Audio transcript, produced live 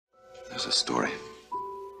There's a story,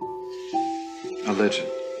 a legend,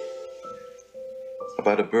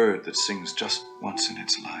 about a bird that sings just once in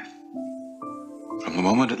its life. From the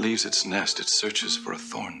moment it leaves its nest, it searches for a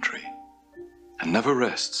thorn tree and never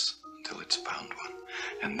rests until it's found one.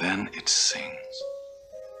 And then it sings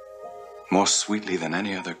more sweetly than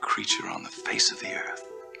any other creature on the face of the earth.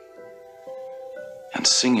 And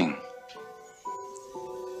singing,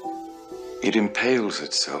 it impales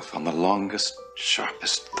itself on the longest,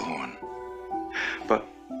 sharpest thorn. But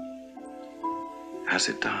as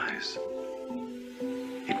it dies,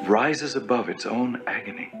 it rises above its own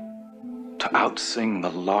agony to outsing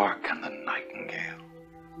the lark and the nightingale.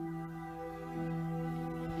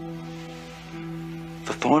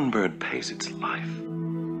 The thornbird pays its life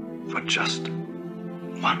for just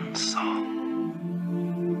one song.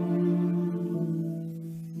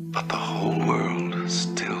 But the whole world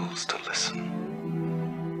stills to listen.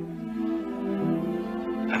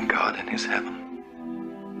 And God in his heaven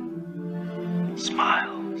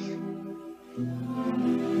smiles.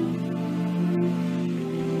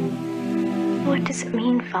 What does it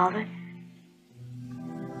mean, Father?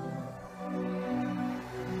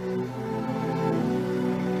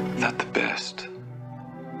 That the best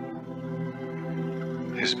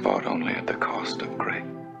is bought only at the cost of great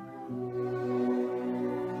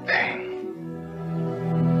pain.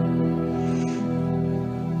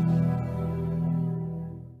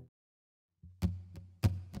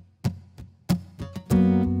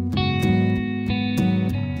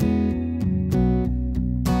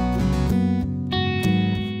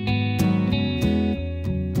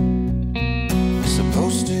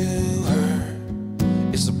 Supposed to hurt,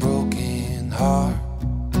 it's a broken heart,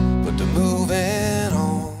 but the moving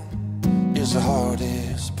on is the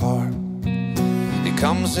hardest part. It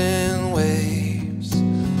comes in waves,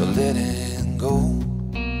 the letting go,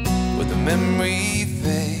 but the memory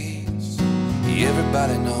fades.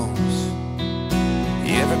 Everybody knows,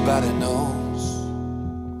 everybody knows.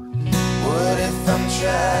 What if I'm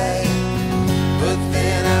trying, but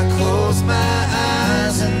then I close my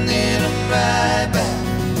eyes and then I'm right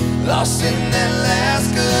back, lost in that last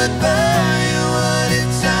goodbye. What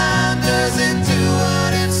if time doesn't do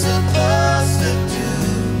what it's supposed to do?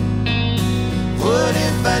 What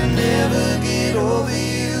if I never get over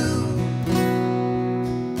you?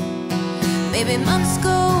 Maybe months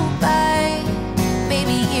go by,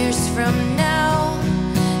 maybe years from now,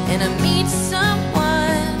 and I meet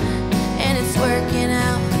someone and it's working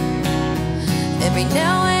out. Every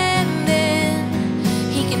now and then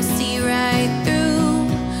he can see right through,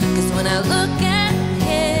 'cause when I look at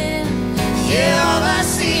him, Yeah, all I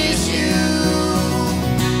see is you.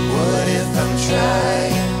 What if I'm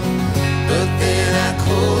trying, but then I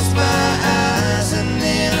close my eyes and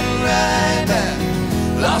then I'm right back,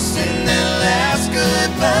 lost in that last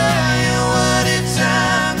goodbye. What if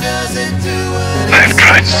time doesn't do what I've it's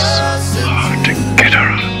tried supposed so hard to get her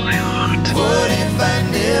out of my heart. What if I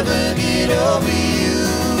never get over you?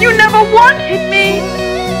 You never wanted me,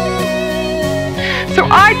 so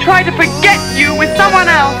I tried to forget you with someone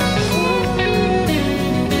else.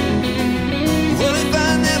 What if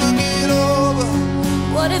I never get over?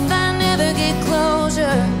 what if I never get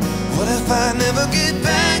closure? What if I never get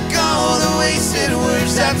back all the wasted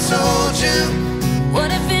words I told you?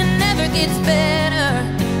 What if it never gets better?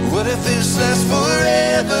 What if this lasts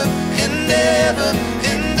forever and ever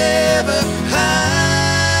and ever?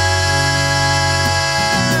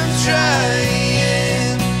 I'm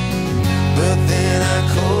trying, but then I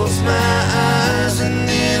close my eyes and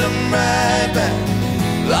then I'm right back,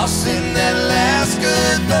 lost in that last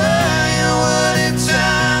goodbye. What if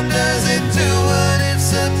time doesn't do what it's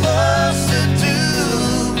supposed to do?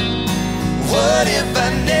 What if I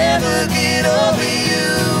never get over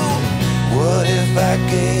you? What if I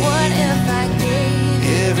gave What if I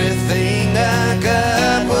gave everything I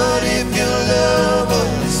got? What if your love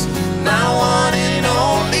was my one and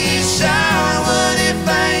only shot? What if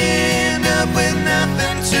I end up with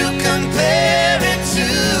nothing to compare it to?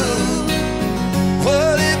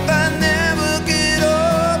 What if I never get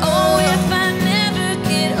over? Oh, if I never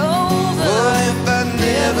get over. What if I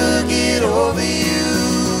never get over you?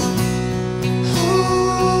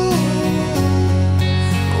 Ooh.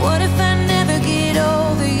 What if I never get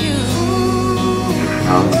over you?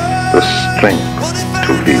 Found the strength What if I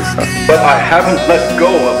to leave never her, get but I haven't let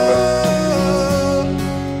go of her.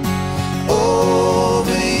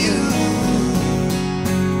 over you?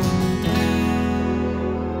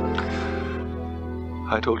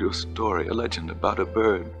 I told you a story, a legend about a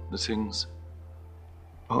bird that sings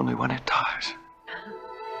only when it dies.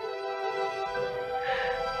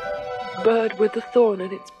 Bird with the thorn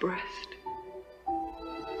in its breast.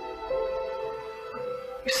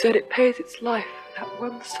 You said it pays its life for that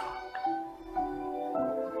one song.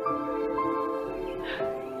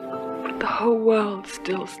 But the whole world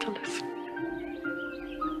stills to listen.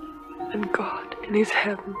 And God in his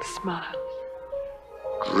heaven smiles.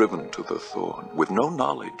 Driven to the thorn with no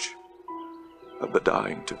knowledge of the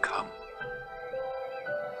dying to come.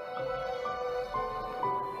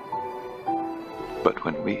 But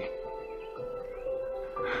when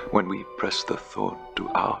we press the thorn to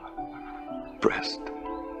our breast,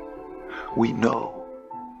 we know,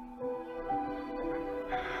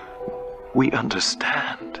 we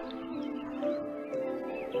understand.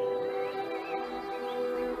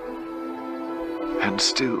 And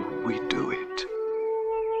still we do it.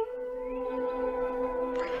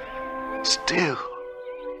 Still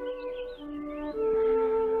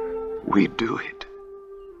we do it.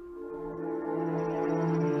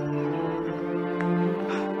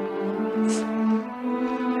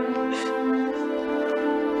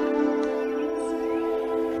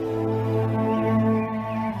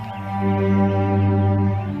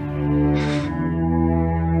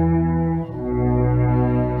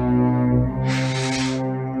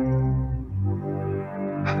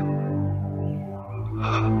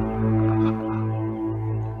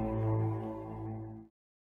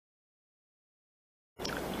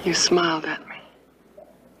 You smiled at me.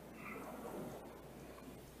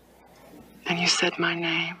 And you said my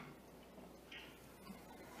name.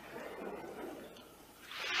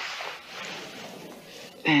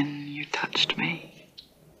 Then you touched me.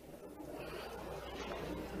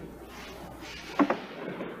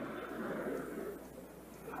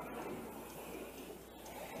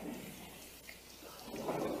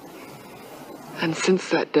 And since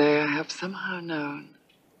that day I have somehow known,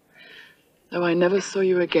 though I never saw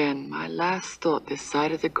you again, my last thought this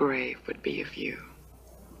side of the grave would be of you.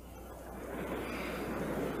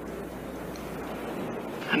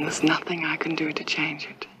 And there's nothing I can do to change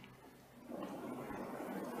it.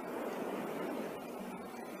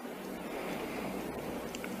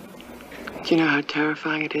 Do you know how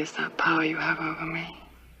terrifying it is, that power you have over me?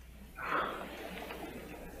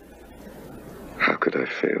 How could I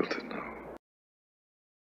fail to